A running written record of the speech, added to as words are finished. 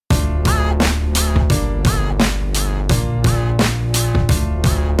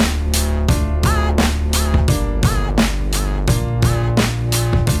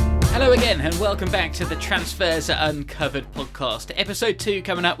welcome back to the Transfers Uncovered podcast. Episode 2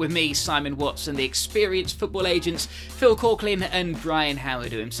 coming up with me, Simon Watts, and the experienced football agents Phil Corklin and Brian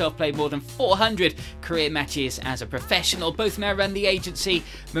Howard, who himself played more than 400 career matches as a professional. Both now run the agency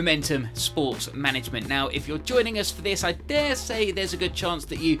Momentum Sports Management. Now, if you're joining us for this, I dare say there's a good chance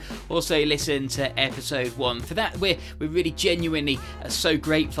that you also listen to episode 1. For that, we're really genuinely so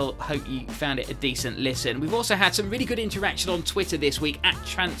grateful. Hope you found it a decent listen. We've also had some really good interaction on Twitter this week at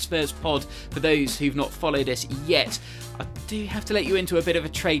TransfersPod. For those who've not followed us yet, I do have to let you into a bit of a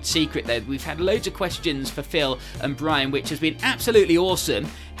trade secret though. We've had loads of questions for Phil and Brian, which has been absolutely awesome.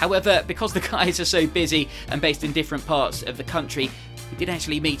 However, because the guys are so busy and based in different parts of the country, we did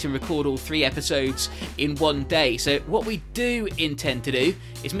actually meet and record all 3 episodes in one day. So what we do intend to do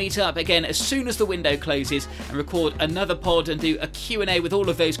is meet up again as soon as the window closes and record another pod and do a Q&A with all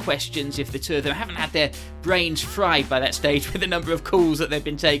of those questions if the two of them haven't had their brains fried by that stage with the number of calls that they've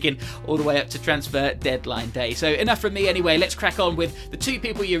been taking all the way up to transfer deadline day. So enough from me anyway. Let's crack on with the 2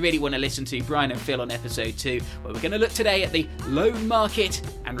 people you really want to listen to, Brian and Phil, on episode 2, where we're going to look today at the loan market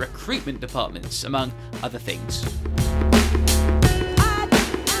and recruitment departments, among other things.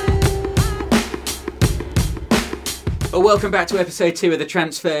 Well, welcome back to episode 2 of the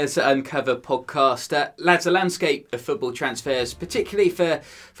Transfers Uncovered podcast. Lads, the landscape of football transfers, particularly for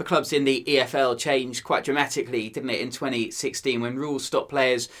clubs in the EFL, changed quite dramatically, didn't it, in 2016 when rules stopped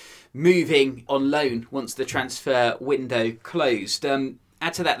players moving on loan once the transfer window closed.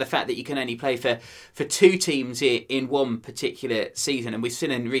 Add to that the fact that you can only play for 2 teams in one particular season. And we've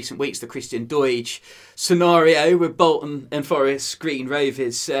seen in recent weeks the Christian Doidge scenario with Bolton and Forest Green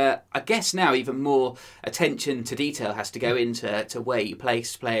Rovers. I guess now even more attention to detail has to go into where you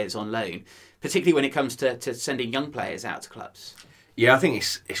place players on loan, particularly when it comes to sending young players out to clubs. Yeah, I think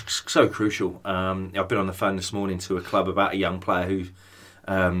it's so crucial. I've been on the phone this morning to a club about a young player who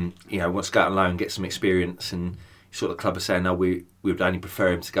wants to go out on loan, get some experience, and sort of the club are saying, no, we would only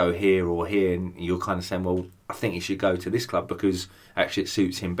prefer him to go here or here, and you're kind of saying, well, I think he should go to this club because actually it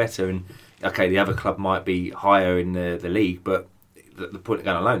suits him better. And okay, the other club might be higher in the league, but the point of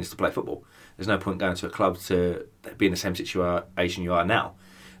going on loan is to play football. There's no point going to a club to be in the same situation you are now.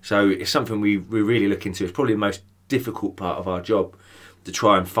 So it's something we really look into. It's probably the most difficult part of our job, to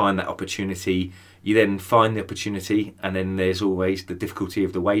try and find that opportunity. You then find the opportunity, and then there's always the difficulty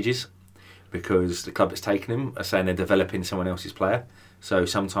of the wages, because the club that's taken him are saying they're developing someone else's player, so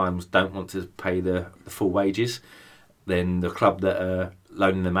sometimes don't want to pay the full wages. Then the club that are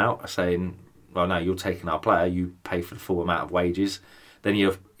loaning them out are saying, well, no, you're taking our player, you pay for the full amount of wages. Then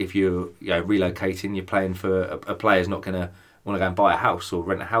if you're relocating, you're playing for a player who's not going to want to go and buy a house or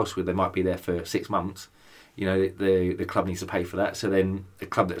rent a house where they might be there for 6 months. The club needs to pay for that. So then the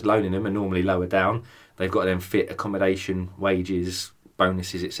club that's loaning them are normally lower down. They've got to then fit accommodation, wages,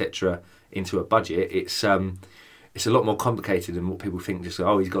 bonuses, etc. into a budget. It's a lot more complicated than what people think. Just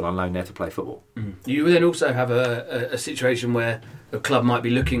he's gone on loan there to play football. You then also have a situation where a club might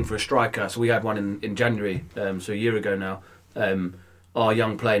be looking for a striker. So we had one in January, so a year ago now. Our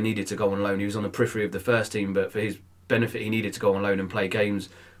young player needed to go on loan. He was on the periphery of the first team, but for his benefit, he needed to go on loan and play games.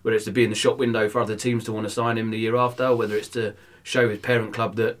 Whether it's to be in the shop window for other teams to want to sign him the year after, whether it's to show his parent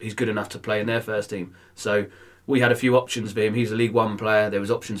club that he's good enough to play in their first team. So we had a few options for him. He's a League One player. There was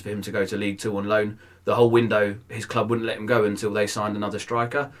options for him to go to League Two on loan. The whole window, his club wouldn't let him go until they signed another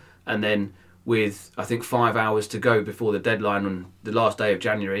striker. And then with, I think, 5 hours to go before the deadline on the last day of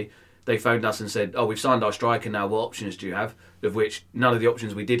January, they phoned us and said, we've signed our striker now, what options do you have? Of which none of the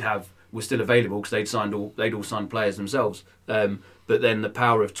options we did have were still available because they'd all signed players themselves. But then the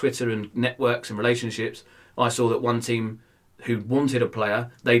power of Twitter and networks and relationships, I saw that one team who wanted a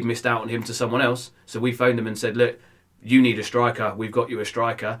player, they'd missed out on him to someone else. So we phoned them and said, look, you need a striker, we've got you a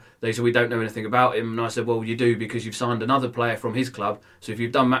striker. They said, we don't know anything about him. And I said, well, you do, because you've signed another player from his club. So if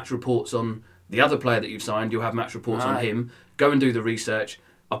you've done match reports on the other player that you've signed, you'll have match reports on him. Go and do the research.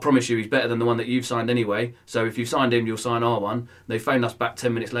 I promise you he's better than the one that you've signed anyway. So if you've signed him, you'll sign our one. They phoned us back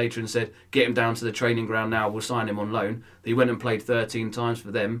 10 minutes later and said, get him down to the training ground now, we'll sign him on loan. He went and played 13 times for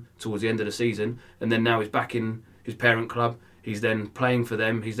them towards the end of the season. And then now he's back in his parent club. He's then playing for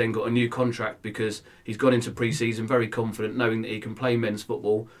them. He's then got a new contract because he's gone into pre-season very confident, knowing that he can play men's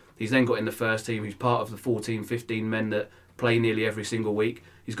football. He's then got in the first team. He's part of the 14, 15 men that play nearly every single week.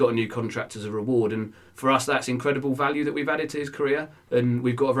 He's got a new contract as a reward. And for us, that's incredible value that we've added to his career. And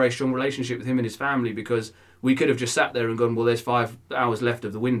we've got a very strong relationship with him and his family, because we could have just sat there and gone, well, there's 5 hours left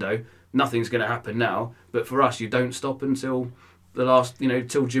of the window. Nothing's going to happen now. But for us, you don't stop until the last,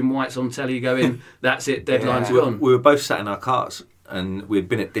 till Jim White's on telly going, that's it, deadline's gone. We were both sat in our cars and we'd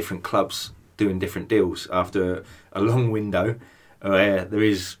been at different clubs doing different deals after a long window. where there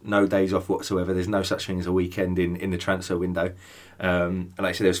is no days off whatsoever. There's no such thing as a weekend in the transfer window. And like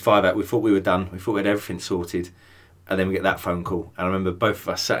I said, there was 5 out. We thought we were done. We thought we had everything sorted. And then we get that phone call. And I remember both of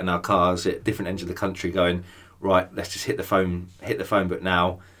us sat in our cars at different ends of the country going, right, let's just hit the phone. But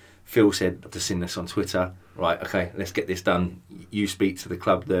now Phil said, I've just seen this on Twitter. Right, okay, let's get this done. You speak to the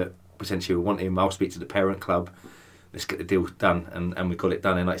club that potentially will want him. I'll speak to the parent club. Let's get the deal done. And we got it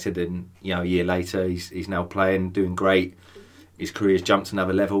done. And like I said, then, a year later, he's now playing, doing great. His career's jumped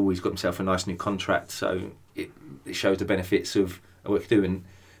another level. He's got himself a nice new contract. So it shows the benefits of what he can do.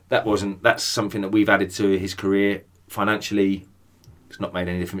 And that's something that we've added to his career. Financially, it's not made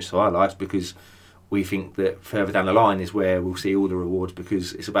any difference to our lives, because we think that further down the line is where we'll see all the rewards,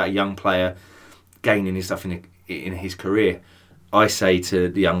 because it's about a young player gaining his stuff in his career. I say to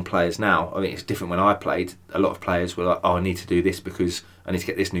the young players now, I think it's different when I played. A lot of players were like, I need to do this because I need to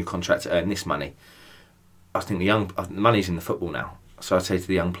get this new contract to earn this money. I think the money's in the football now. So I say to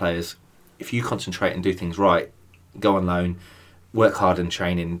the young players, if you concentrate and do things right, go on loan, work hard in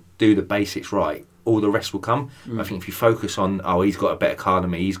training, do the basics right, all the rest will come. I think if you focus on, he's got a better car than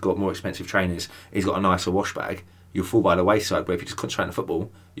me, he's got more expensive trainers, he's got a nicer wash bag, you'll fall by the wayside. But if you just concentrate on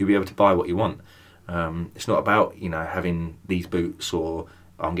football, you'll be able to buy what you want. It's not about having these boots or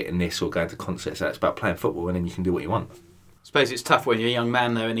I'm getting this or going to concerts. It's about playing football, and then you can do what you want. I suppose it's tough when you're a young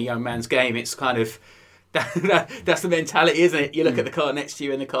man, though, in a young man's game. It's kind of that's the mentality, isn't it? You look at the car next to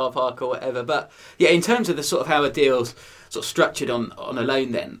you in the car park or whatever. But yeah, in terms of the sort of how a deal's sort of structured on a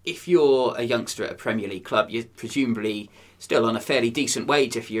loan, then if you're a youngster at a Premier League club, you're presumably still on a fairly decent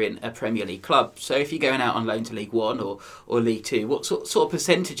wage if you're in a Premier League club. So if you're going out on loan to League One or League Two, what sort of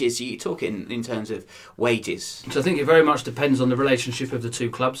percentages are you talking in terms of wages? So I think it very much depends on the relationship of the two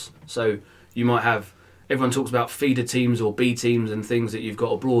clubs. So you might have, everyone talks about feeder teams or B teams and things that you've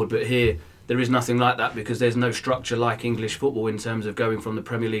got abroad, but here there is nothing like that, because there's no structure like English football in terms of going from the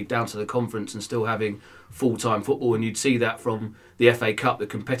Premier League down to the Conference and still having full-time football. And you'd see that from the FA Cup, the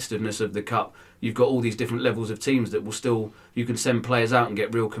competitiveness of the Cup. You've got all these different levels of teams that will still, you can send players out and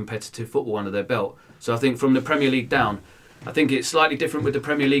get real competitive football under their belt. So I think from the Premier League down, I think it's slightly different with the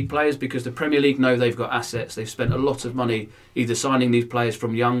Premier League players, because the Premier League know they've got assets. They've spent a lot of money either signing these players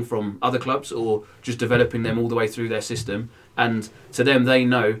from other clubs or just developing them all the way through their system. And to them, they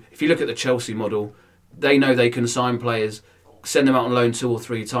know, if you look at the Chelsea model, they know they can sign players, send them out on loan 2 or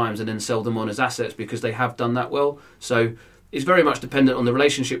 3 times and then sell them on as assets, because they have done that well. So it's very much dependent on the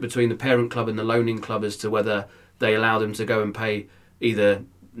relationship between the parent club and the loaning club as to whether they allow them to go and pay either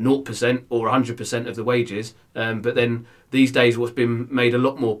 0% or 100% of the wages. But then these days what's been made a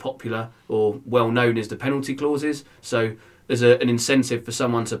lot more popular or well known is the penalty clauses. So there's an incentive for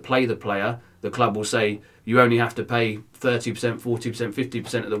someone to play the player. The club will say you only have to pay 30%, 40%,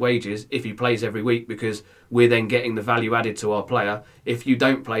 50% of the wages if he plays every week, because we're then getting the value added to our player. If you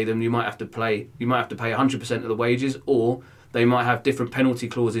don't play them, you might have to pay 100% of the wages, or they might have different penalty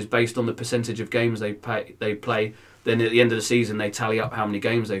clauses based on the percentage of games they play. Then at the end of the season, they tally up how many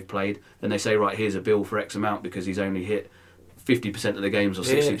games they've played, and they say, right, here's a bill for X amount because he's only hit 50% of the games or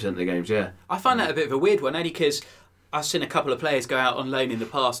 60% of the games. Yeah, I find that a bit of a weird one, only because I've seen a couple of players go out on loan in the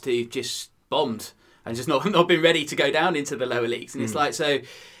past who've just bombed and just not been ready to go down into the lower leagues. And it's like, so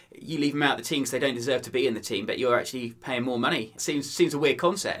you leave them out of the team because they don't deserve to be in the team, but you're actually paying more money. It seems a weird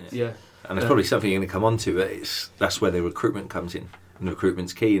concept. Yeah. And there's probably something you're going to come on to. That's where the recruitment comes in. And the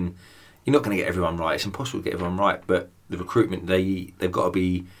recruitment's key. And you're not going to get everyone right. It's impossible to get everyone right. But the recruitment, they've got to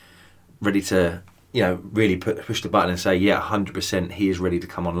be ready to, really push the button and say, 100% he is ready to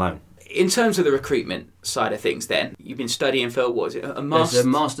come on loan. In terms of the recruitment side of things then, you've been studying for, what is it, a master's? There's a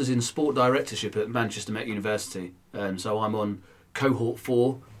Master's in Sport Directorship at Manchester Met University. So I'm on cohort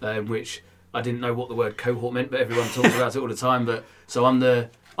 4, which I didn't know what the word cohort meant, but everyone talks about it all the time. But so I'm the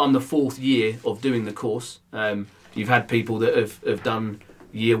 4th year of doing the course. You've had people that have done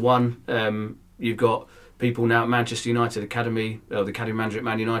year 1. You've got people now at Manchester United Academy. The Academy Manager at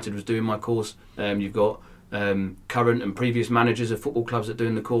Man United was doing my course. You've got current and previous managers of football clubs that are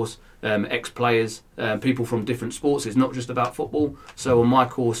doing the course, ex-players, people from different sports. It's not just about football. So on my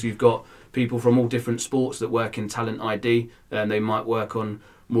course, you've got people from all different sports that work in talent ID, and they might work on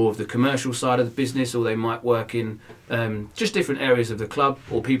more of the commercial side of the business, or they might work in just different areas of the club,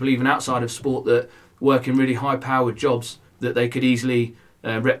 or people even outside of sport that work in really high-powered jobs that they could easily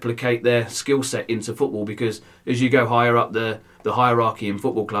replicate their skill set into football, because as you go higher up the hierarchy in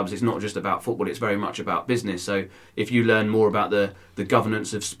football clubs, it's not just about football, it's very much about business. So if you learn more about the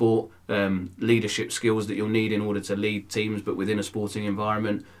governance of sport, leadership skills that you'll need in order to lead teams but within a sporting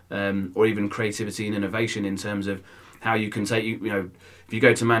environment, or even creativity and innovation in terms of how you can take if you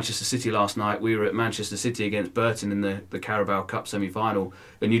go to Manchester City last night, we were at Manchester City against Burton in the Carabao Cup semi-final,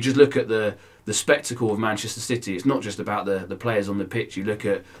 and you just look at the spectacle of Manchester City. It's not just about the players on the pitch. You look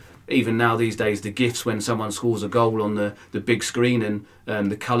at, even now these days, the gifs when someone scores a goal on the big screen,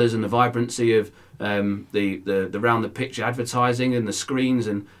 and the colours and the vibrancy of the round the pitch advertising and the screens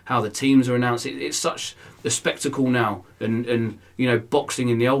and how the teams are announced. It's such a spectacle now, and boxing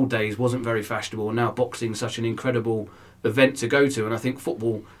in the old days wasn't very fashionable, and now boxing is such an incredible event to go to. And I think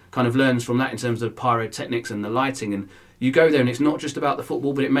football kind of learns from that in terms of pyrotechnics and the lighting, and you go there and it's not just about the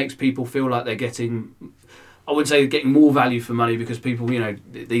football, but it makes people feel like they're getting, I wouldn't say getting more value for money, because people,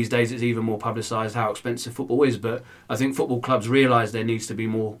 these days it's even more publicised how expensive football is, but I think football clubs realise there needs to be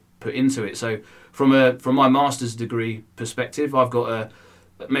more put into it. So from my master's degree perspective, I've got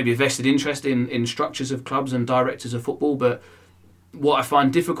maybe a vested interest in structures of clubs and directors of football, but what I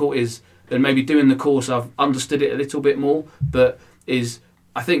find difficult is, and maybe doing the course I've understood it a little bit more, but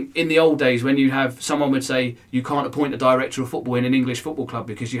I think in the old days when you have, someone would say you can't appoint a director of football in an English football club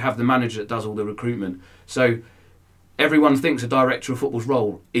because you have the manager that does all the recruitment. So everyone thinks a director of football's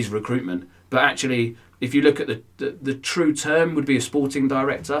role is recruitment, but actually if you look at the true term would be a sporting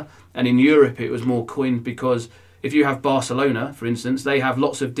director, and in Europe it was more coined because if you have Barcelona, for instance, they have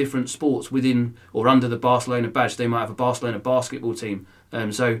lots of different sports within or under the Barcelona badge. They might have a Barcelona basketball team.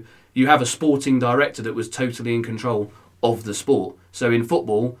 So you have a sporting director that was totally in control of the sport. So in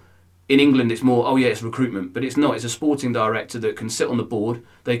football, in England, it's more, it's recruitment, but it's not. It's a sporting director that can sit on the board.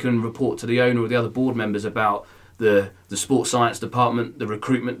 They can report to the owner or the other board members about the sports science department, the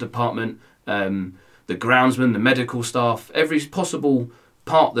recruitment department, the groundsman, the medical staff, every possible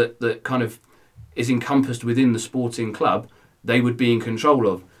part that kind of is encompassed within the sporting club, they would be in control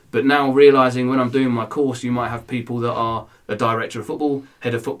of. But now realising when I'm doing my course, you might have people that are a director of football,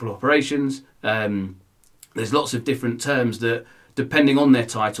 head of football operations. There's lots of different terms that, depending on their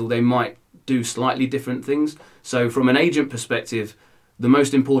title, they might do slightly different things. So from an agent perspective, the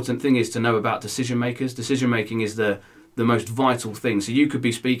most important thing is to know about decision makers. Decision making is the most vital thing. So you could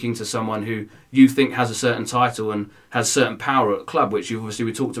be speaking to someone who you think has a certain title and has certain power at a club, which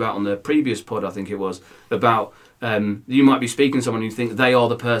we talked about on the previous pod, I think it was, about you might be speaking to someone who you think they are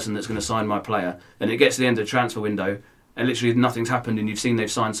the person that's going to sign my player, and it gets to the end of the transfer window and literally nothing's happened and you've seen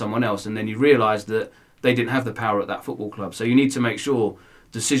they've signed someone else, and then you realise that they didn't have the power at that football club. So you need to make sure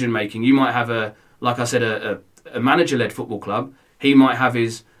decision making. You might have a manager-led football club. He might have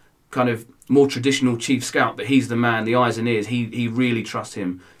his kind of more traditional chief scout, but he's the man, the eyes and ears. He really trusts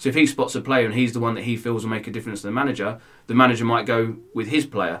him. So if he spots a player and he's the one that he feels will make a difference to the manager might go with his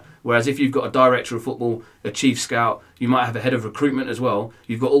player. Whereas if you've got a director of football, a chief scout, you might have a head of recruitment as well.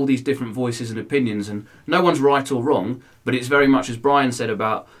 You've got all these different voices and opinions, and no one's right or wrong, but it's very much as Brian said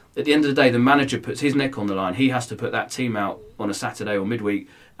about, at the end of the day, the manager puts his neck on the line. He has to put that team out on a Saturday or midweek,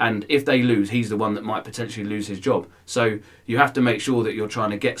 and if they lose, he's the one that might potentially lose his job. So you have to make sure that you're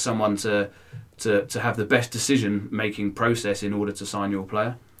trying to get someone to have the best decision-making process in order to sign your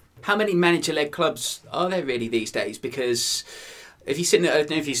player. How many manager-led clubs are there really these days? Because if you've seen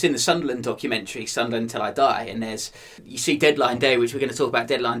the Sunderland documentary, Sunderland Till I Die, and you see Deadline Day, which we're going to talk about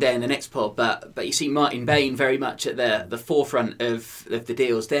Deadline Day in the next pod, but you see Martin Bain very much at the forefront of the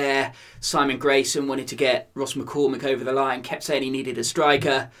deals there. Simon Grayson wanted to get Ross McCormick over the line, kept saying he needed a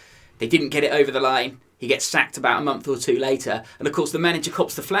striker. They didn't get it over the line. He gets sacked about a month or two later. And of course the manager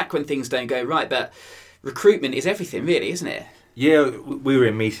cops the flack when things don't go right, but recruitment is everything really, isn't it? Yeah, we were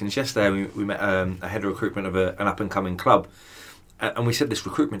in meetings yesterday. We met a head of recruitment of an up-and-coming club, and we said this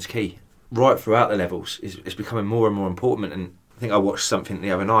recruitment's key right throughout the levels. It's becoming more and more important. And I think I watched something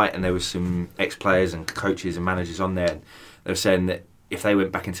the other night, and there was some ex-players and coaches and managers on there. And they were saying that if they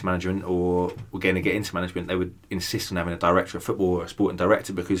went back into management or were going to get into management, they would insist on having a director of football or a sporting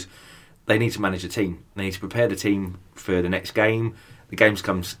director, because they need to manage a team. They need to prepare the team for the next game. The games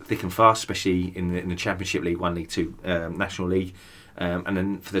comes thick and fast, especially in the Championship League 1, League 2, National League, and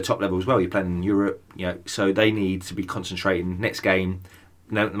then for the top level as well. You're playing in Europe, so they need to be concentrating. Next game,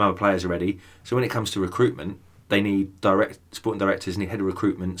 no other players are ready. So when it comes to recruitment, they need sporting directors, need head of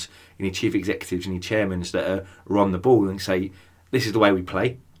recruitments, you need chief executives, you need chairmen that are on the ball and say, this is the way we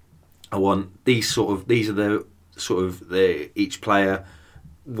play. I want these are the each player,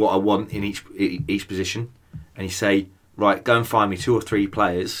 what I want in each position, and you say, right, go and find me 2 or 3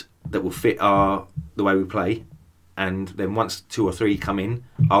 players that will fit the way we play, and then once 2 or 3 come in,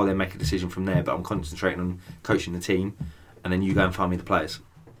 I'll then make a decision from there, but I'm concentrating on coaching the team, and then you go and find me the players.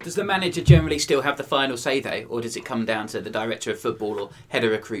 Does the manager generally still have the final say though, or does it come down to the director of football or head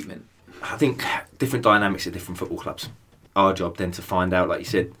of recruitment? I think different dynamics at different football clubs. Our job then to find out, like you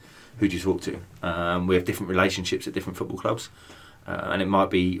said, who do you talk to? We have different relationships at different football clubs, and it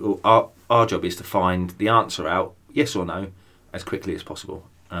might be our job is to find the answer out, yes or no, as quickly as possible.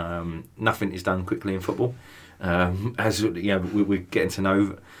 Nothing is done quickly in football, as you know, we're getting to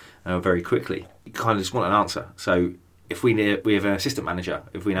know very quickly. You kind of just want an answer. So if we have an assistant manager,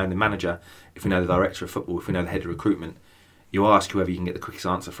 if we know the manager, if we know the director of football, if we know the head of recruitment, you ask whoever you can get the quickest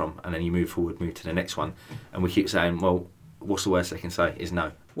answer from, and then you move to the next one. And we keep saying, well, what's the worst they can say is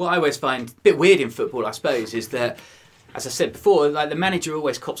no. What I always find a bit weird in football, I suppose, is that, as I said before, like the manager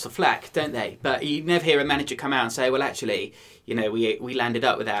always cops the flack, don't they? But you never hear a manager come out and say, well, actually, you know, we landed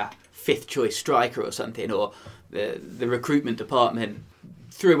up with our 5th choice striker or something, or the recruitment department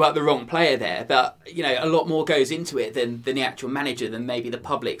threw up the wrong player there. But, you know, a lot more goes into it than the actual manager, than maybe the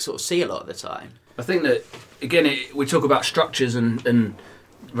public sort of see a lot of the time. I think that, again, we talk about structures and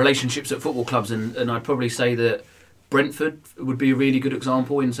relationships at football clubs, and I'd probably say that Brentford would be a really good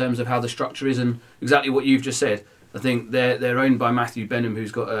example in terms of how the structure is, and exactly what you've just said. I think they're owned by Matthew Benham,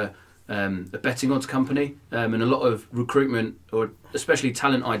 who's got a betting odds company, and a lot of recruitment, or especially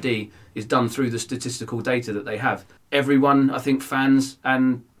talent ID, is done through the statistical data that they have. Everyone, I think, fans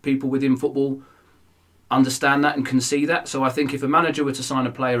and people within football understand that and can see that. So I think if a manager were to sign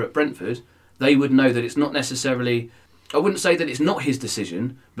a player at Brentford, they would know that it's not necessarily, I wouldn't say that it's not his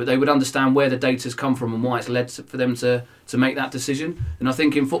decision, but they would understand where the data's come from and why it's led for them to make that decision. And I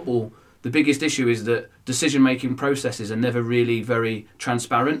think in football, the biggest issue is that decision-making processes are never really very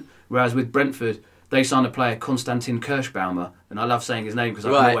transparent, whereas with Brentford, they signed a player, Konstantin Kirschbaumer, and I love saying his name because I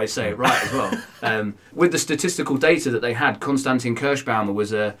can always say it right as well. With the statistical data that they had, Konstantin Kirschbaumer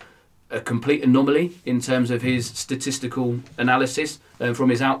was a complete anomaly in terms of his statistical analysis, from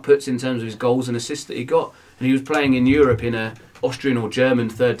his outputs in terms of his goals and assists that he got. And he was playing in Europe in a Austrian or German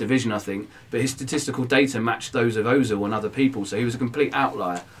 3rd division, I think, but his statistical data matched those of Ozil and other people, so he was a complete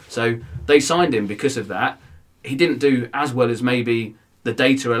outlier. So they signed him because of that. He didn't do as well as maybe the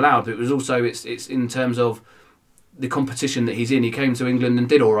data allowed, but it was also it's in terms of the competition that he's in. He came to England and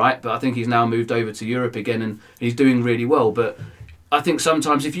did all right, but I think he's now moved over to Europe again and he's doing really well. But I think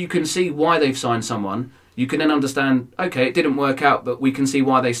sometimes if you can see why they've signed someone, you can then understand, okay, it didn't work out, but we can see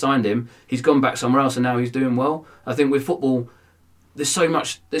why they signed him. He's gone back somewhere else and now he's doing well. I think with football, there's so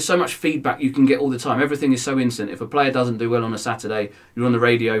much feedback you can get all the time. Everything is so instant. If a player doesn't do well on a Saturday, you're on the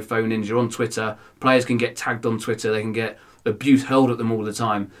radio, phone-ins, you're on Twitter. Players can get tagged on Twitter. They can get abuse hurled at them all the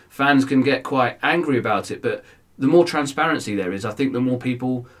time. Fans can get quite angry about it, but the more transparency there is, I think the more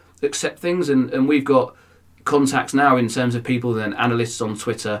people accept things. And we've got contacts now in terms of people, then analysts on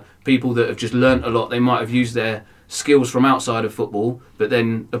Twitter, people that have just learnt a lot. They might have used their skills from outside of football, but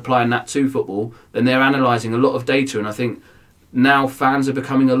then applying that to football, and they're analysing a lot of data. And I think now fans are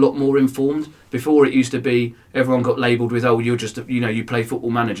becoming a lot more informed. Before it used to be everyone got labelled with, oh, you're just, you play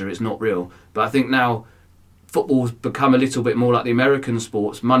Football Manager, it's not real. But I think now football's become a little bit more like the American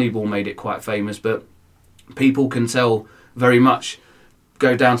sports. Moneyball made it quite famous, but people can tell very much,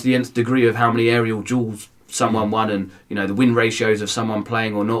 go down to the nth degree of how many aerial duels someone won, and the win ratios of someone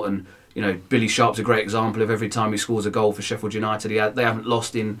playing or not. And Billy Sharp's a great example of every time he scores a goal for Sheffield United, they haven't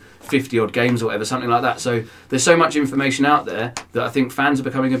lost in 50 odd games or whatever, something like that. So there's so much information out there that I think fans are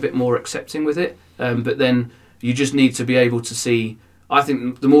becoming a bit more accepting with it. But then you just need to be able to see, I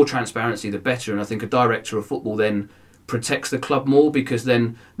think the more transparency the better, and I think a director of football then protects the club more, because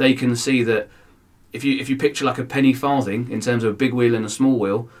then they can see that if you picture like a penny farthing in terms of a big wheel and a small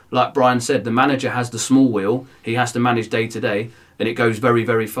wheel, like Brian said, the manager has the small wheel, he has to manage day to day, and it goes very,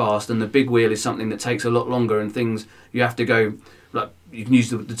 very fast, and the big wheel is something that takes a lot longer, and things you have to go, like you can use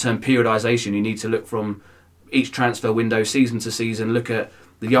the term periodisation. You need to look from each transfer window, season to season, look at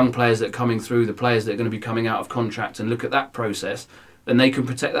the young players that are coming through, the players that are going to be coming out of contract, and look at that process, and they can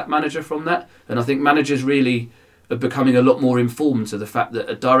protect that manager from that. And I think managers really are becoming a lot more informed to the fact that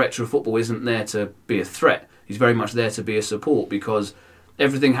a director of football isn't there to be a threat. He's very much there to be a support, because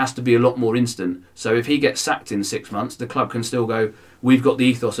everything has to be a lot more instant. So if he gets sacked in 6 months, the club can still go, we've got the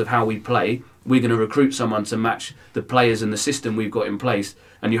ethos of how we play, we're going to recruit someone to match the players and the system we've got in place,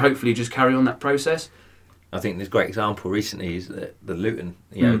 and you hopefully just carry on that process. I think there's a great example recently is the Luton,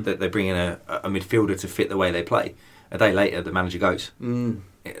 that they bring in a midfielder to fit the way they play. A day later, the manager goes.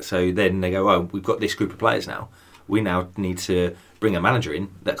 So then they go, oh, we've got this group of players now. We now need to bring a manager in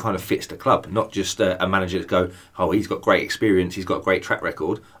that kind of fits the club, not just a manager that go, oh, he's got great experience, he's got a great track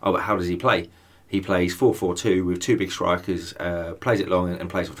record. Oh, but how does he play? He plays 4-4-2 with 2 big strikers, plays it long and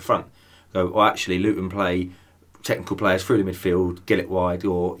plays off the front. Go, well, actually, Luton play technical players through the midfield, get it wide,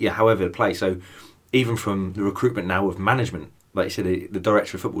 or however they play. So even from the recruitment now of management, like you said, the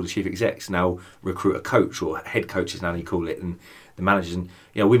director of football, the chief execs now recruit a coach, or head coaches now you call it, and the managers. And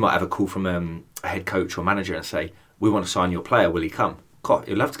we might have a call from a head coach or manager and say, we want to sign your player, will he come? God,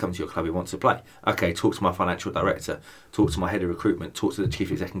 he'd love to come to your club, he wants to play. Okay, talk to my financial director, talk to my head of recruitment, talk to the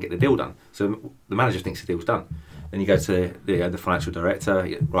chief exec and get the deal done. So the manager thinks the deal's done. Then you go to the financial director,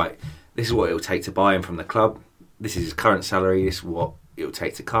 right, this is what it will take to buy him from the club, this is his current salary, this is what it will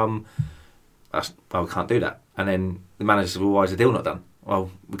take to come. We can't do that. And then the manager says, well, why is the deal not done?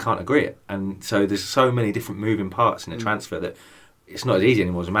 Well, we can't agree it. And so there's so many different moving parts in the transfer that it's not as easy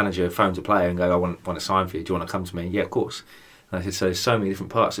anymore as a manager phones a player and go, I want to sign for you, do you want to come to me? Yeah, of course. And I said, so there's so many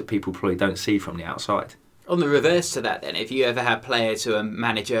different parts that people probably don't see from the outside. On the reverse to that then, if you ever had players who a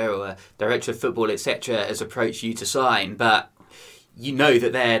manager or a director of football, etc. has approached you to sign, but you know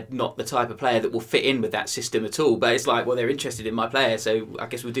that they're not the type of player that will fit in with that system at all, but it's like, well, they're interested in my player, so I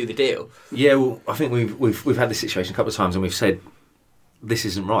guess we'll do the deal. Yeah, well, I think we've had this situation a couple of times and we've said, this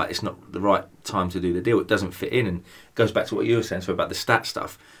isn't right, it's not the right time to do the deal, it doesn't fit in, and it goes back to what you were saying about the stat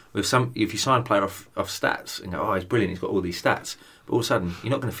stuff. If you sign a player off stats and go, oh, he's brilliant, he's got all these stats, but all of a sudden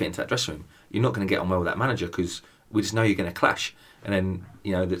you're not going to fit into that dressing room, you're not going to get on well with that manager because we just know you're going to clash. And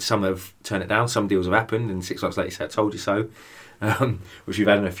then that some have turned it down, some deals have happened, and 6 months later you say, I told you so, which we've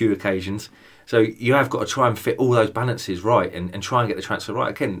had on a few occasions. So you have got to try and fit all those balances right and try and get the transfer right.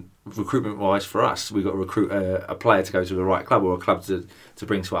 Again, recruitment wise for us, we've got to recruit a player to go to the right club or a club to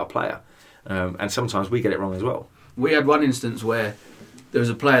bring to our player, and sometimes we get it wrong as well. We had one instance where there was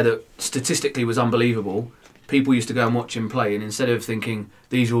a player that statistically was unbelievable. People used to go and watch him play, and instead of thinking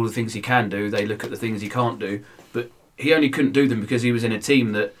these are all the things he can do, they look at the things he can't do. But he only couldn't do them because he was in a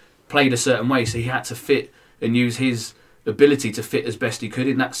team that played a certain way, so he had to fit and use his ability to fit as best he could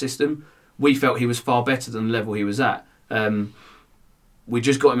in that system. We felt he was far better than the level he was at. We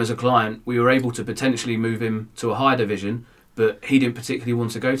just got him as a client. We were able to potentially move him to a higher division, but he didn't particularly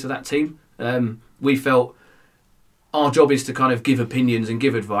want to go to that team. We felt our job is to kind of give opinions and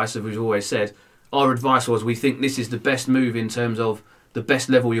give advice, as we've always said. Our advice was we think this is the best move in terms of the best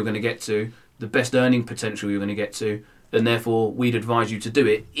level you're going to get to, the best earning potential you're going to get to, and therefore we'd advise you to do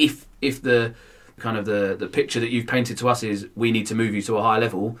it if the kind of the picture that you've painted to us is we need to move you to a higher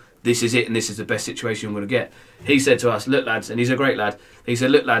level, this is it and this is the best situation you're going to get. He said to us, look lads, and he's a great lad, he said,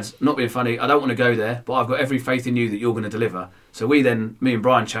 look lads, not being funny, I don't want to go there, but I've got every faith in you that you're going to deliver. So me and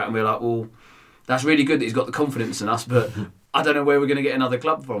Brian chat and we're like, well, that's really good that he's got the confidence in us, but I don't know where we're going to get another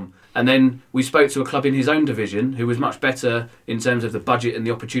club from. And then we spoke to a club in his own division who was much better in terms of the budget and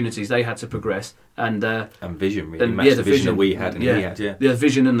the opportunities they had to progress. And vision, really. Matched the vision that we had and he had, the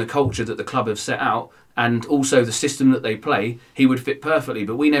vision and the culture that the club have set out, and also the system that they play, he would fit perfectly.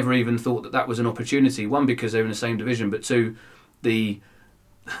 But we never even thought that was an opportunity. One, because they're in the same division, but two, the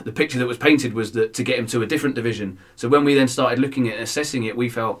picture that was painted was that to get him to a different division. So when we then started looking at assessing it, we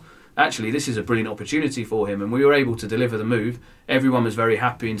felt, actually, this is a brilliant opportunity for him, and we were able to deliver the move. Everyone was very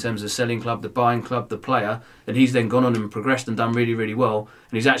happy in terms of the selling club, the buying club, the player, and he's then gone on and progressed and done really, really well,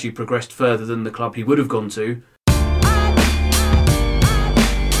 and he's actually progressed further than the club he would have gone to.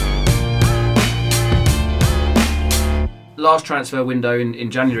 Last transfer window in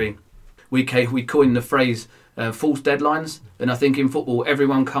January, we coined the phrase false deadlines, and I think in football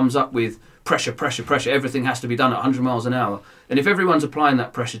everyone comes up with pressure, everything has to be done at 100 miles an hour. And if everyone's applying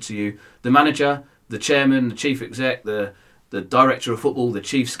that pressure to you, the manager, the chairman, the chief exec, the director of football, the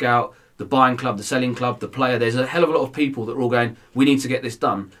chief scout, the buying club, the selling club, the player, there's a hell of a lot of people that are all going, we need to get this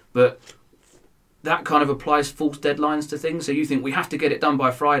done. But that kind of applies false deadlines to things. So you think we have to get it done by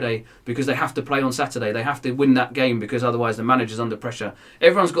Friday because they have to play on Saturday. They have to win that game because otherwise the manager's under pressure.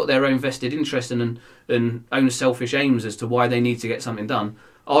 Everyone's got their own vested interest and own selfish aims as to why they need to get something done.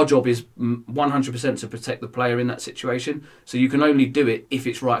 Our job is 100% to protect the player in that situation. So you can only do it if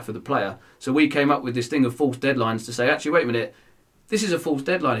it's right for the player. So we came up with this thing of false deadlines to say, actually, wait a minute, this is a false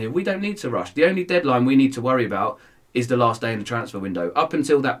deadline here. We don't need to rush. The only deadline we need to worry about is the last day in the transfer window. Up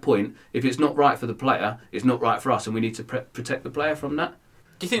until that point, if it's not right for the player, it's not right for us, and we need to protect the player from that.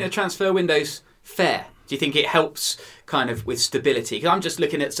 Do you think the transfer window's fair? Do you think it helps kind of with stability? Because I'm just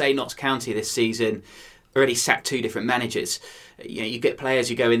looking at, say, Notts County this season, already sacked 2 different managers. You get players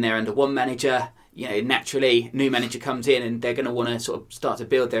who go in there under one manager, naturally, new manager comes in and they're going to want to sort of start to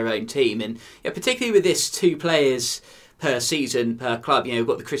build their own team. And particularly with this 2 players per season, per club, we've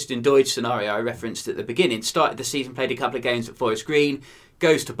got the Christian Deutsch scenario I referenced at the beginning. Started the season, played a couple of games at Forest Green,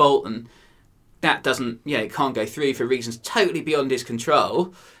 goes to Bolton. That doesn't, can't go through for reasons totally beyond his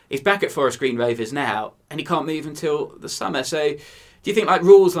control. He's back at Forest Green Rovers now, and he can't move until the summer. So do you think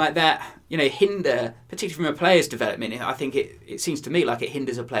rules like that, hinder, particularly from a player's development? I think it seems to me like it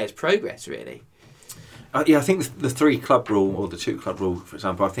hinders a player's progress, really. I think the 3 club rule or the 2 club rule, for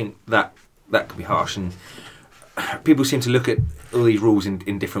example, I think that could be harsh. And people seem to look at all these rules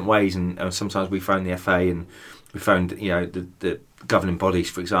in different ways, and sometimes we phone the FA and we phone the governing bodies,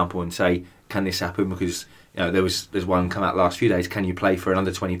 for example, and say, can this happen? Because there's one come out last few days. Can you play for an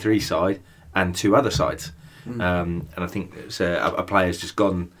under 23 side and 2 other sides? And I think it's a player's just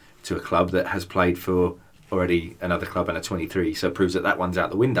gone to a club that has played for already another club and a 23, so it proves that one's out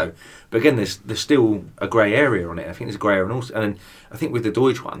the window. But again, there's still a grey area on it. I think there's a grey area, and I think with the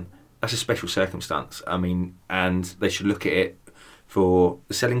Deutsch one, that's a special circumstance. I mean, and they should look at it for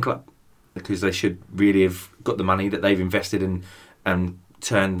the selling club, because they should really have got the money that they've invested in and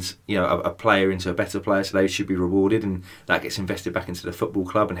turned a player into a better player, so they should be rewarded, and that gets invested back into the football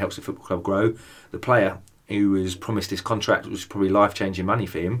club and helps the football club grow. The player who was promised this contract, which was probably life-changing money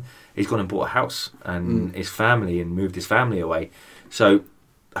for him, he's gone and bought a house and his family and moved his family away. So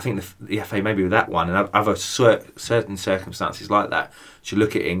I think the FA, maybe with that one and other certain circumstances like that, should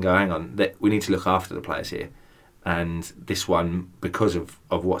look at it and go, hang on, we need to look after the players here. And this one, because of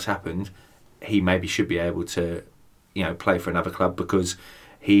what's happened, he maybe should be able to play for another club, because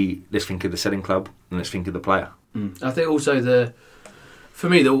let's think of the selling club and let's think of the player. I think also for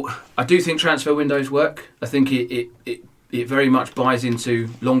me, I do think transfer windows work. I think it very much buys into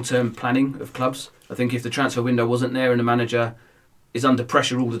long-term planning of clubs. I think if the transfer window wasn't there and the manager is under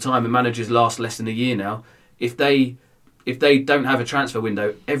pressure all the time, and managers last less than a year now, if they don't have a transfer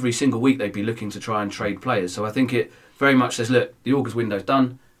window, every single week they'd be looking to try and trade players. So I think it very much says, look, the August window's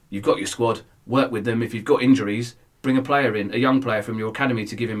done, you've got your squad, work with them. If you've got injuries, bring a player in, a young player from your academy,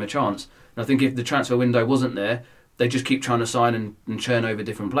 to give him a chance. And I think if the transfer window wasn't there, they just keep trying to sign and churn over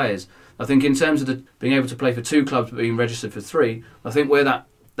different players. I think in terms of being able to play for 2 clubs but being registered for 3, I think where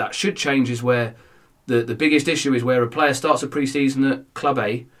that should change is where the biggest issue is where a player starts a pre-season at Club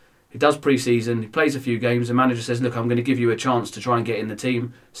A, he does pre-season, he plays a few games, the manager says, look, I'm going to give you a chance to try and get in the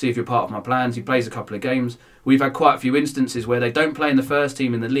team, see if you're part of my plans. He plays a couple of games. We've had quite a few instances where they don't play in the first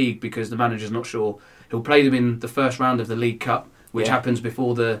team in the league because the manager's not sure. He'll play them in the first round of the League Cup, which happens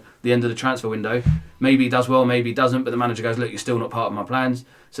before the end of the transfer window. Maybe he does well, maybe he doesn't, but the manager goes, look, you're still not part of my plans.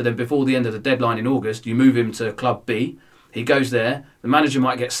 So then before the end of the deadline in August, you move him to Club B. He goes there. The manager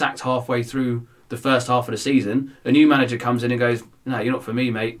might get sacked halfway through the first half of the season. A new manager comes in and goes, no, you're not for me,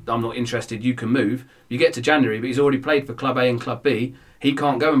 mate. I'm not interested. You can move. You get to January, but he's already played for Club A and Club B. He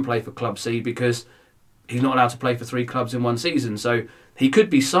can't go and play for Club C because he's not allowed to play for 3 clubs in one season. So he could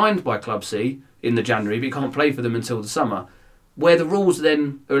be signed by Club C in the January, but he can't play for them until the summer. Where the rules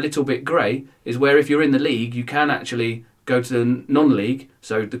then are a little bit grey is where if you're in the league, you can actually go to the non-league,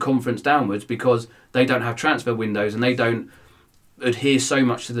 so the conference downwards, because they don't have transfer windows and they don't adhere so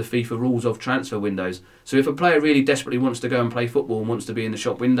much to the FIFA rules of transfer windows. So if a player really desperately wants to go and play football and wants to be in the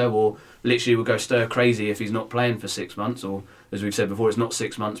shop window, or literally will go stir crazy if he's not playing for 6 months, or as we've said before, it's not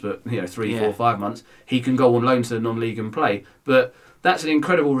 6 months but 3, 4, 5 months, he can go on loan to the non-league and play. But that's an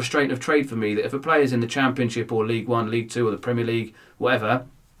incredible restraint of trade for me, that if a player's in the Championship or League 1, League 2 or the Premier League, whatever,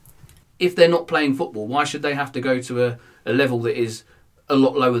 if they're not playing football, why should they have to go to a level that is a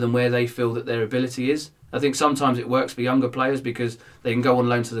lot lower than where they feel that their ability is? I think sometimes it works for younger players because they can go on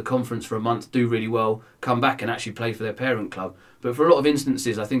loan to the conference for a month, do really well, come back and actually play for their parent club. But for a lot of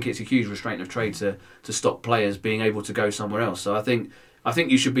instances, I think it's a huge restraint of trade to stop players being able to go somewhere else. So I think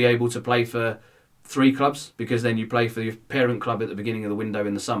you should be able to play for 3 clubs, because then you play for your parent club at the beginning of the window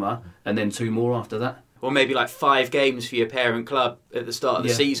in the summer and then 2 more after that. Or maybe like 5 games for your parent club at the start of the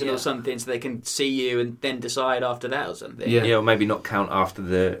season or something, so they can see you and then decide after that or something. Yeah, or maybe not count after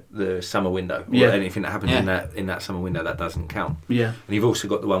the summer window. Or anything that happens in that summer window, that doesn't count. Yeah. And you've also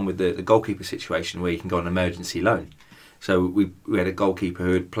got the one with the goalkeeper situation where you can go on emergency loan. So we had a goalkeeper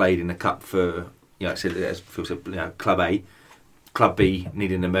who had played in the cup for, as Phil said, Club A. Club B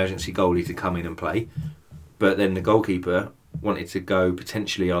needed an emergency goalie to come in and play. But then the goalkeeper wanted to go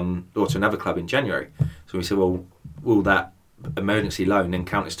potentially to another club in January. So we said, well, will that emergency loan then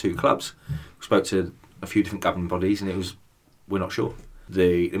count as 2 clubs? We spoke to a few different governing bodies and we're not sure.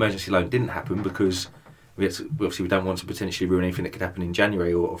 The emergency loan didn't happen because we don't want to potentially ruin anything that could happen in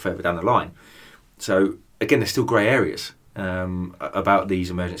January or further down the line. So again, there's still grey areas about these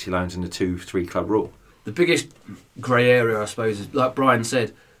emergency loans and the 2-3 club rule. The biggest grey area, I suppose, is, like Brian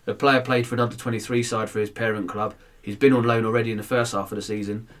said, a player played for an under-23 side for his parent club. He's been on loan already in the first half of the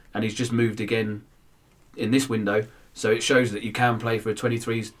season, and he's just moved again in this window. So it shows that you can play for a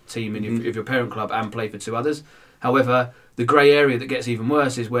 23s team of your parent club and play for 2 others. However, the grey area that gets even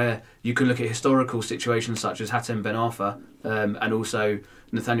worse is where you can look at historical situations such as Hatem Ben Arfa and also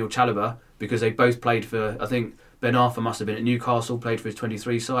Nathaniel Chalobah, because they both played for, I think Ben Arfa must have been at Newcastle, played for his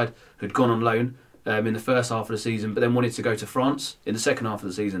 23 side, had gone on loan in the first half of the season, but then wanted to go to France in the second half of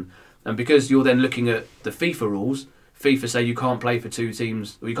the season. And because you're then looking at the FIFA rules, FIFA say you can't play for two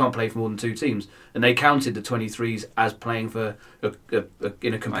teams, or you can't play for more than two teams, and they counted the 23s as playing for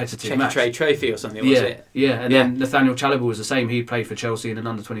in a competitive match. Trade trophy or something, was it? Yeah, and then Nathaniel Chalobah was the same. He played for Chelsea in an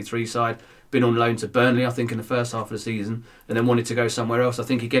under-23 side, been on loan to Burnley, I think, in the first half of the season, and then wanted to go somewhere else. I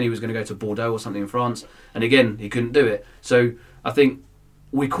think, again, he was going to go to Bordeaux or something in France, and again, he couldn't do it. So I think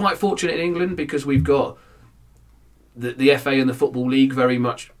we're quite fortunate in England because we've got the FA and the Football League very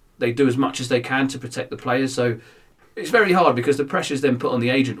much, they do as much as they can to protect the players. So it's very hard because the pressure's then put on the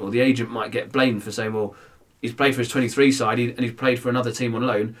agent, or the agent might get blamed for saying, well, he's played for his 23 side and he's played for another team on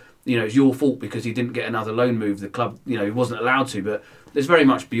loan. It's your fault because he didn't get another loan move. The club, he wasn't allowed to, but it's very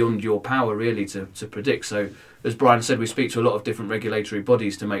much beyond your power really to predict. So as Brian said, we speak to a lot of different regulatory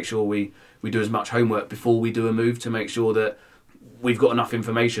bodies to make sure we do as much homework before we do a move to make sure that we've got enough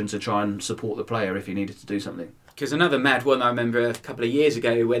information to try and support the player if he needed to do something. Because another mad one I remember a couple of years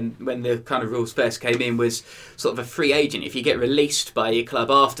ago when the kind of rules first came in was sort of a free agent. If you get released by your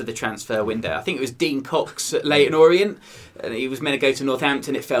club after the transfer window, I think it was Dean Cox at Leyton Orient, and he was meant to go to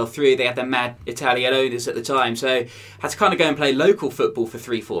Northampton, it fell through. They had the mad Italian owners at the time, so had to kind of go and play local football for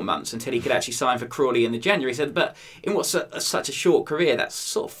 3-4 months until he could actually sign for Crawley in the January. He said, but in what's such a short career, that's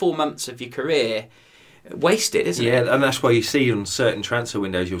sort of 4 months of your career wasted, isn't it? Yeah, and that's why you see on certain transfer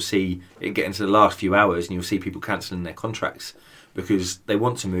windows, you'll see it get into the last few hours and you'll see people cancelling their contracts because they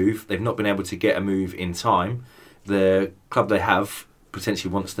want to move, they've not been able to get a move in time, the club they have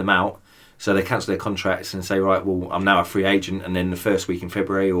potentially wants them out, so they cancel their contracts and say, right, well, I'm now a free agent, and then the first week in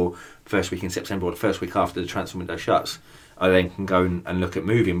February or first week in September or the first week after the transfer window shuts, I then can go and look at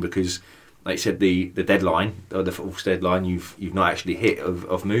moving because, like you said, the deadline, or the false deadline, you've not actually hit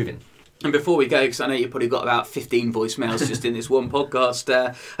of moving. And before we go, because I know you've probably got about 15 voicemails just in this one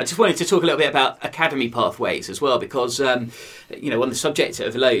podcast, I just wanted to talk a little bit about academy pathways as well, because, on the subject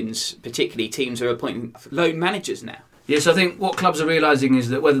of loans, particularly teams are appointing loan managers now. Yes, I think what clubs are realising is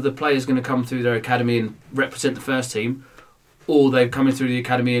that whether the player's going to come through their academy and represent the first team, or they're coming through the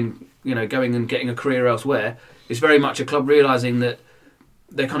academy and, going and getting a career elsewhere, it's very much a club realising that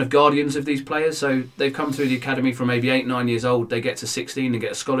they're kind of guardians of these players. So they've come through the academy from maybe 8-9 years old, they get to 16 and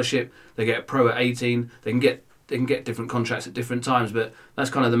get a scholarship, they get a pro at 18, they can get different contracts at different times, but that's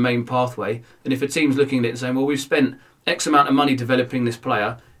kind of the main pathway. And if a team's looking at it and saying, well, we've spent X amount of money developing this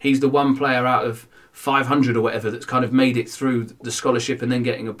player, he's the one player out of 500 or whatever that's kind of made it through the scholarship and then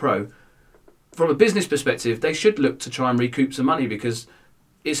getting a pro, from a business perspective, they should look to try and recoup some money because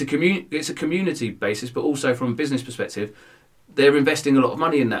it's a community basis, but also from a business perspective, they're investing a lot of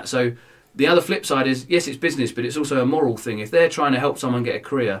money in that. So the other flip side is, yes, it's business, but it's also a moral thing. If they're trying to help someone get a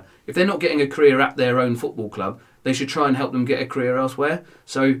career, if they're not getting a career at their own football club, they should try and help them get a career elsewhere.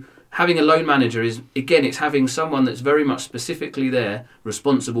 So having a loan manager is, again, it's having someone that's very much specifically there,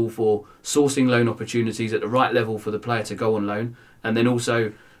 responsible for sourcing loan opportunities at the right level for the player to go on loan. And then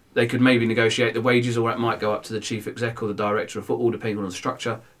also they could maybe negotiate the wages, or it might go up to the chief exec or the director of football, depending on the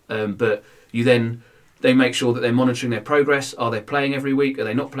structure. But they make sure that they're monitoring their progress. Are they playing every week? Are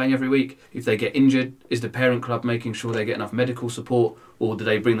they not playing every week? If they get injured, is the parent club making sure they get enough medical support, or do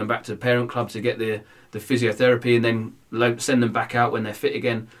they bring them back to the parent club to get the physiotherapy and then send them back out when they're fit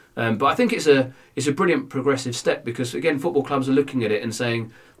again? But I think it's a brilliant progressive step because, again, football clubs are looking at it and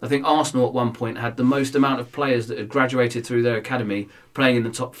saying, I think Arsenal at one point had the most amount of players that had graduated through their academy playing in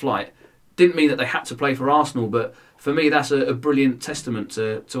the top flight. Didn't mean that they had to play for Arsenal, but for me that's a brilliant testament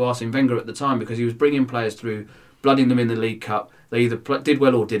to Arsene Wenger at the time, because he was bringing players through, blooding them in the League Cup. They either did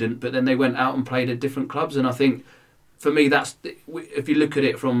well or didn't, but then they went out and played at different clubs. And I think for me, that's, if you look at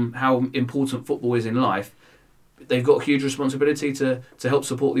it from how important football is in life, they've got a huge responsibility to help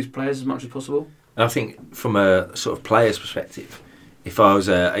support these players as much as possible. And I think from a sort of player's perspective, if I was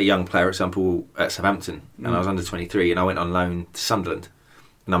a young player, for example, at Southampton, and I was under 23 and I went on loan to Sunderland,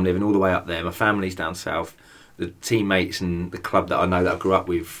 and I'm living all the way up there, my family's down south, the teammates and the club that I know that I grew up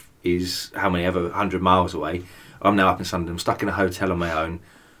with is how many ever 100 miles away. I'm now up in Sunderland, I'm stuck in a hotel on my own.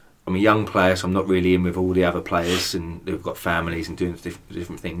 I'm a young player, so I'm not really in with all the other players and they've got families and doing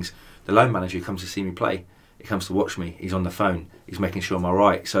different things. The loan manager who comes to see me play, he comes to watch me, he's on the phone, he's making sure I'm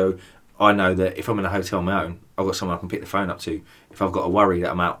alright. So I know that if I'm in a hotel on my own, I've got someone I can pick the phone up to. If I've got a worry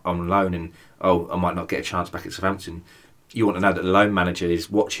that I'm out on loan and I might not get a chance back at Southampton, you want to know that the loan manager is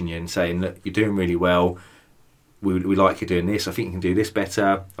watching you and saying, look, you're doing really well, we like you doing this, I think you can do this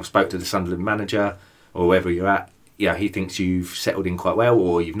better. I've spoke to the Sunderland manager or wherever you're at, yeah, he thinks you've settled in quite well,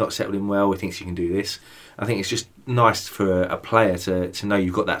 or you've not settled in well, he thinks you can do this. I think it's just nice for a player to know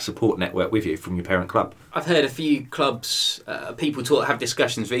you've got that support network with you from your parent club. I've heard a few clubs, people have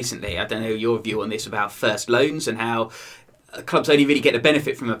discussions recently, I don't know your view on this, about first loans and how clubs only really get the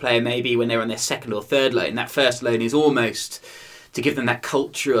benefit from a player maybe when they're on their second or third loan. That first loan is almost to give them that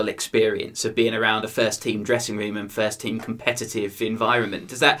cultural experience of being around a first team dressing room and first team competitive environment.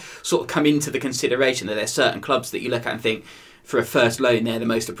 Does that sort of come into the consideration that there's certain clubs that you look at and think for a first loan they're the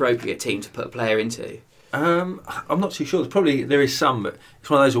most appropriate team to put a player into? I'm not too sure. There is some, but it's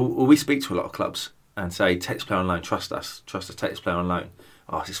one of those. We speak to a lot of clubs and say, take this player on loan, trust us, take this player on loan.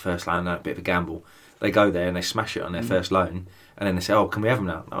 Oh, it's his first loan, a bit of a gamble. They go there and they smash it on their first loan, and then they say, oh, can we have him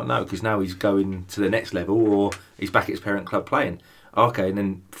now? Oh, no, because now he's going to the next level, or he's back at his parent club playing. Okay, and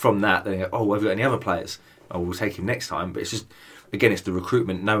then from that, they go, oh, have you got any other players? Oh, we'll take him next time. But it's just, again, it's the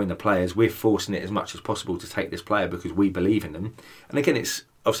recruitment, knowing the players. We're forcing it as much as possible to take this player because we believe in them. And again, it's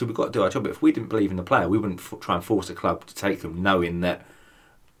obviously we've got to do our job. But if we didn't believe in the player, we wouldn't try and force a club to take them, knowing that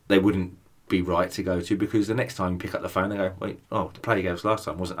they wouldn't be right to go to, because the next time you pick up the phone, they go, wait, oh, the player you gave us last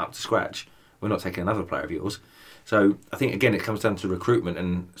time wasn't up to scratch. We're not taking another player of yours. So I think, again, it comes down to recruitment,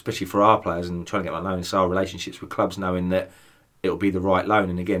 and especially for our players and trying to get my loan, it's our relationships with clubs, knowing that it'll be the right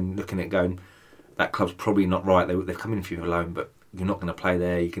loan. And again, looking at going, that club's probably not right. They've come in for you a loan, but you're not going to play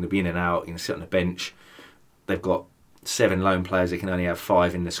there. You're going to be in and out. You're going to sit on the bench. They've got 7 loan players. They can only have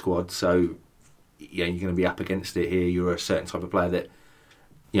 5 in the squad. So yeah, you're going to be up against it here. You're a certain type of player that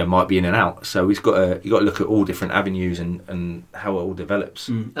might be in and out. So you've got to look at all different avenues and how it all develops.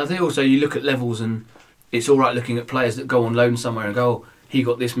 I think also you look at levels, and it's all right looking at players that go on loan somewhere and go, oh, he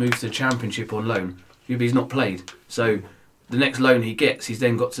got this move to the Championship on loan. He's not played. So the next loan he gets, he's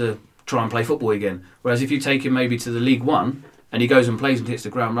then got to try and play football again. Whereas if you take him maybe to the League One and he goes and plays and hits the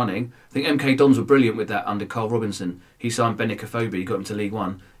ground running, I think MK Dons were brilliant with that under Carl Robinson. He signed Benik Afobe, he got him to League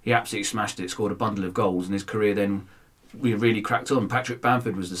One. He absolutely smashed it, scored a bundle of goals, and his career then really cracked on. Patrick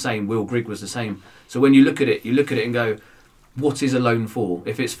Bamford was the same, Will Grigg was the same. So when you look at it and go, what is a loan for?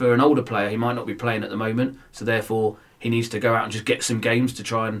 If it's for an older player, he might not be playing at the moment, so therefore he needs to go out and just get some games to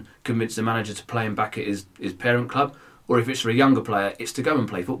try and convince the manager to play him back at his parent club. Or if it's for a younger player, it's to go and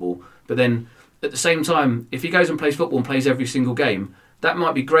play football. But then at the same time, if he goes and plays football and plays every single game, that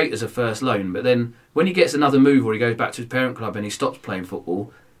might be great as a first loan. But then when he gets another move or he goes back to his parent club and he stops playing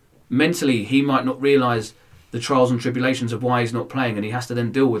football, mentally he might not realise the trials and tribulations of why he's not playing, and he has to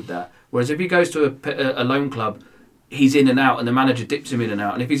then deal with that. Whereas if he goes to a loan club, he's in and out and the manager dips him in and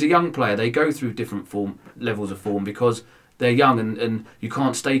out. And if he's a young player, they go through different levels of form because they're young and you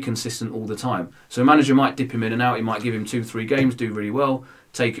can't stay consistent all the time. So a manager might dip him in and out. He might give him 2-3 games, do really well,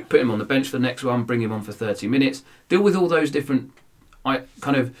 put him on the bench for the next one, bring him on for 30 minutes, deal with all those different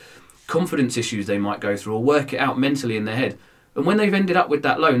kind of confidence issues they might go through, or work it out mentally in their head. And when they've ended up with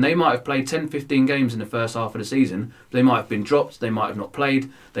that loan, they might have played 10-15 games in the first half of the season. They might have been dropped, they might have not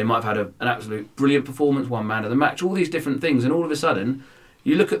played, they might have had an absolute brilliant performance, one man of the match, all these different things. And all of a sudden,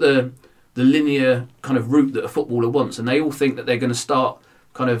 you look at the linear kind of route that a footballer wants, and they all think that they're going to start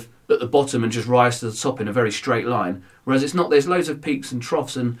kind of at the bottom and just rise to the top in a very straight line. Whereas it's not. There's loads of peaks and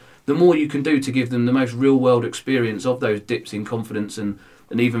troughs, and the more you can do to give them the most real-world experience of those dips in confidence and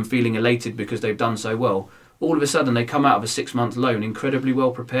even feeling elated because they've done so well, all of a sudden they come out of a 6-month loan incredibly well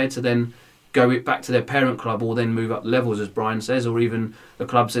prepared to then go back to their parent club or then move up levels, as Brian says, or even a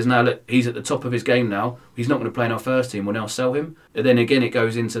club says, now look, he's at the top of his game now, he's not going to play in our first team, we'll now sell him. And then again it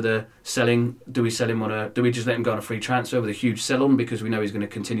goes into the selling. Do we sell him do we just let him go on a free transfer with a huge sell-on because we know he's going to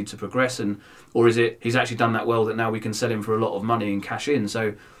continue to progress, or is it he's actually done that well that now we can sell him for a lot of money and cash in?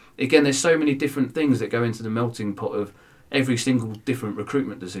 So again, there's so many different things that go into the melting pot of every single different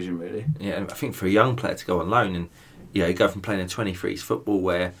recruitment decision, really. Yeah, and I think for a young player to go on loan and you go from playing a 23s football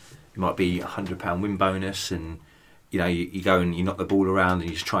where it might be £100 win bonus, and you go and you knock the ball around and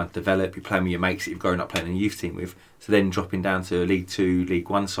you're just trying to develop, you're playing with your mates that you've grown up playing in a youth team with, so then dropping down to a League 2, League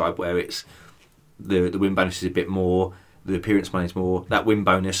 1 side where it's the win bonus is a bit more, the appearance money is more. That win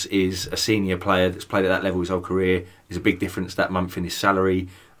bonus is a senior player that's played at that level his whole career. There's a big difference that month in his salary.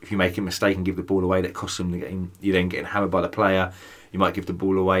 If you make a mistake and give the ball away, that costs them the game. You're then getting hammered by the player. You might give the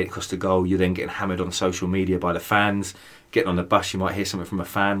ball away, it costs a goal. You're then getting hammered on social media by the fans. Getting on the bus, you might hear something from a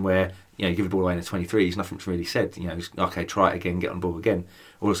fan where you give the ball away in the 23s, nothing's really said. Okay, try it again, get on the ball again.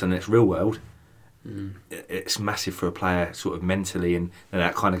 All of a sudden, it's real world. It's massive for a player, sort of mentally, and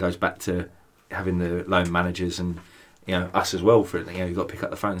that kind of goes back to having the loan managers and us as well. For you've got to pick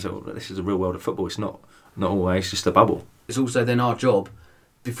up the phone and say, well, this is the real world of football. It's not always just a bubble. It's also then our job,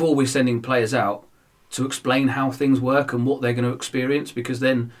 before we're sending players out, to explain how things work and what they're going to experience, because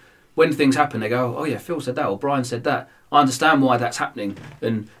then when things happen they go, oh yeah, Phil said that or Brian said that, I understand why that's happening.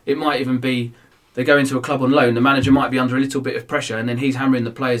 And it might even be they go into a club on loan, the manager might be under a little bit of pressure and then he's hammering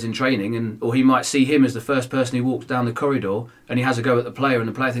the players in training, or he might see him as the first person who walks down the corridor and he has a go at the player and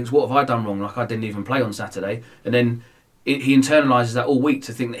the player thinks, what have I done wrong, like I didn't even play on Saturday. And then he internalises that all week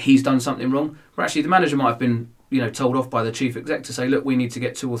to think that he's done something wrong. Where actually the manager might have been, told off by the chief exec to say, look, we need to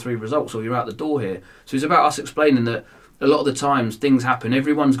get 2 or 3 results or you're out the door here. So it's about us explaining that a lot of the times things happen.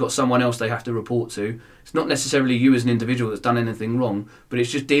 Everyone's got someone else they have to report to. It's not necessarily you as an individual that's done anything wrong, but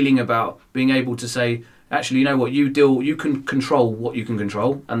it's just dealing about being able to say, actually, you know what, you can control what you can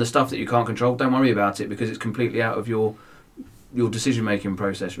control, and the stuff that you can't control, don't worry about it because it's completely out of your decision-making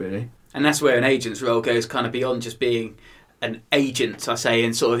process, really. And that's where an agent's role goes kind of beyond just being an agent, I say,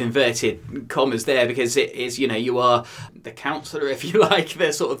 in sort of inverted commas there, because it is, you are the counsellor, if you like,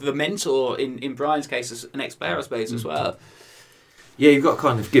 the sort of the mentor, in Brian's case, as an ex-player, I suppose, as well. Yeah, you've got to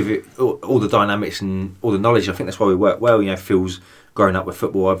kind of give it all the dynamics and all the knowledge. I think that's why we work well. Phil's grown up with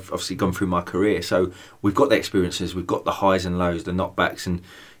football. I've obviously gone through my career, so we've got the experiences, we've got the highs and lows, the knockbacks, and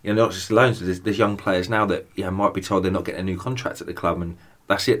not just the loans. There's young players now that might be told they're not getting a new contract at the club, and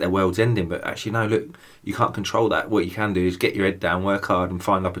that's it, their world's ending. But actually, no, look, you can't control that. What you can do is get your head down, work hard, and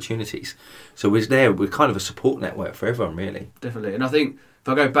find opportunities. So we're kind of a support network for everyone, really. Definitely. And I think if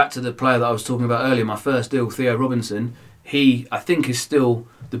I go back to the player that I was talking about earlier, my first deal, Theo Robinson, he, I think, is still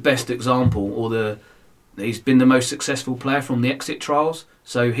the best example, he's been the most successful player from the exit trials.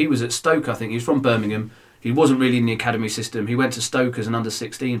 So he was at Stoke, I think. He was from Birmingham. He wasn't really in the academy system. He went to Stoke as an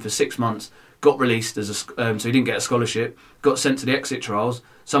under-16 for 6 months, got released so he didn't get a scholarship, got sent to the exit trials.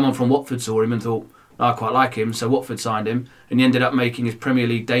 Someone from Watford saw him and thought, I quite like him, so Watford signed him, and he ended up making his Premier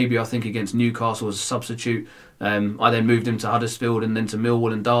League debut, I think, against Newcastle as a substitute. I then moved him to Huddersfield and then to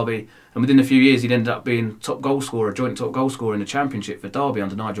Millwall and Derby, and within a few years he'd ended up being joint top goal scorer in the Championship for Derby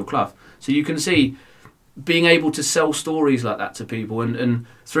under Nigel Clough. So you can see being able to sell stories like that to people, and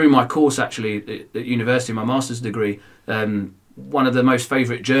through my course actually at university, my master's degree, one of the most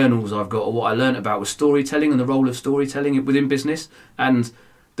favourite journals I've got, or what I learnt about, was storytelling and the role of storytelling within business. And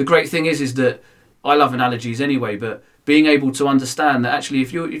the great thing is that I love analogies anyway, but being able to understand that actually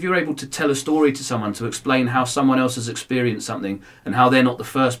if you're able to tell a story to someone to explain how someone else has experienced something and how they're not the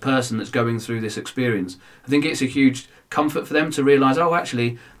first person that's going through this experience, I think it's a huge comfort for them to realise,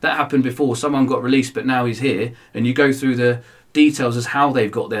 actually that happened before, someone got released but now he's here, and you go through the details as how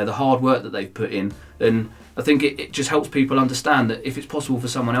they've got there, the hard work that they've put in, and I think it just helps people understand that if it's possible for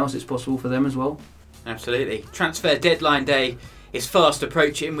someone else, it's possible for them as well. Absolutely. Transfer deadline day is fast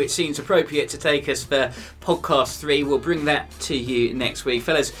approaching, which seems appropriate to take us for podcast 3. We'll bring that to you next week.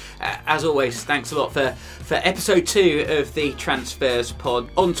 Fellas, as always, thanks a lot for episode 2 of the Transfers Pod.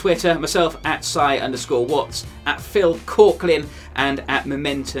 On Twitter, myself at @Cy_Watts, at Phil Corklin, and at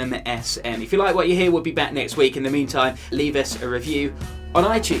Momentum SM. If you like what you hear, we'll be back next week. In the meantime, leave us a review on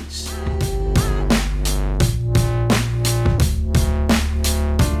iTunes.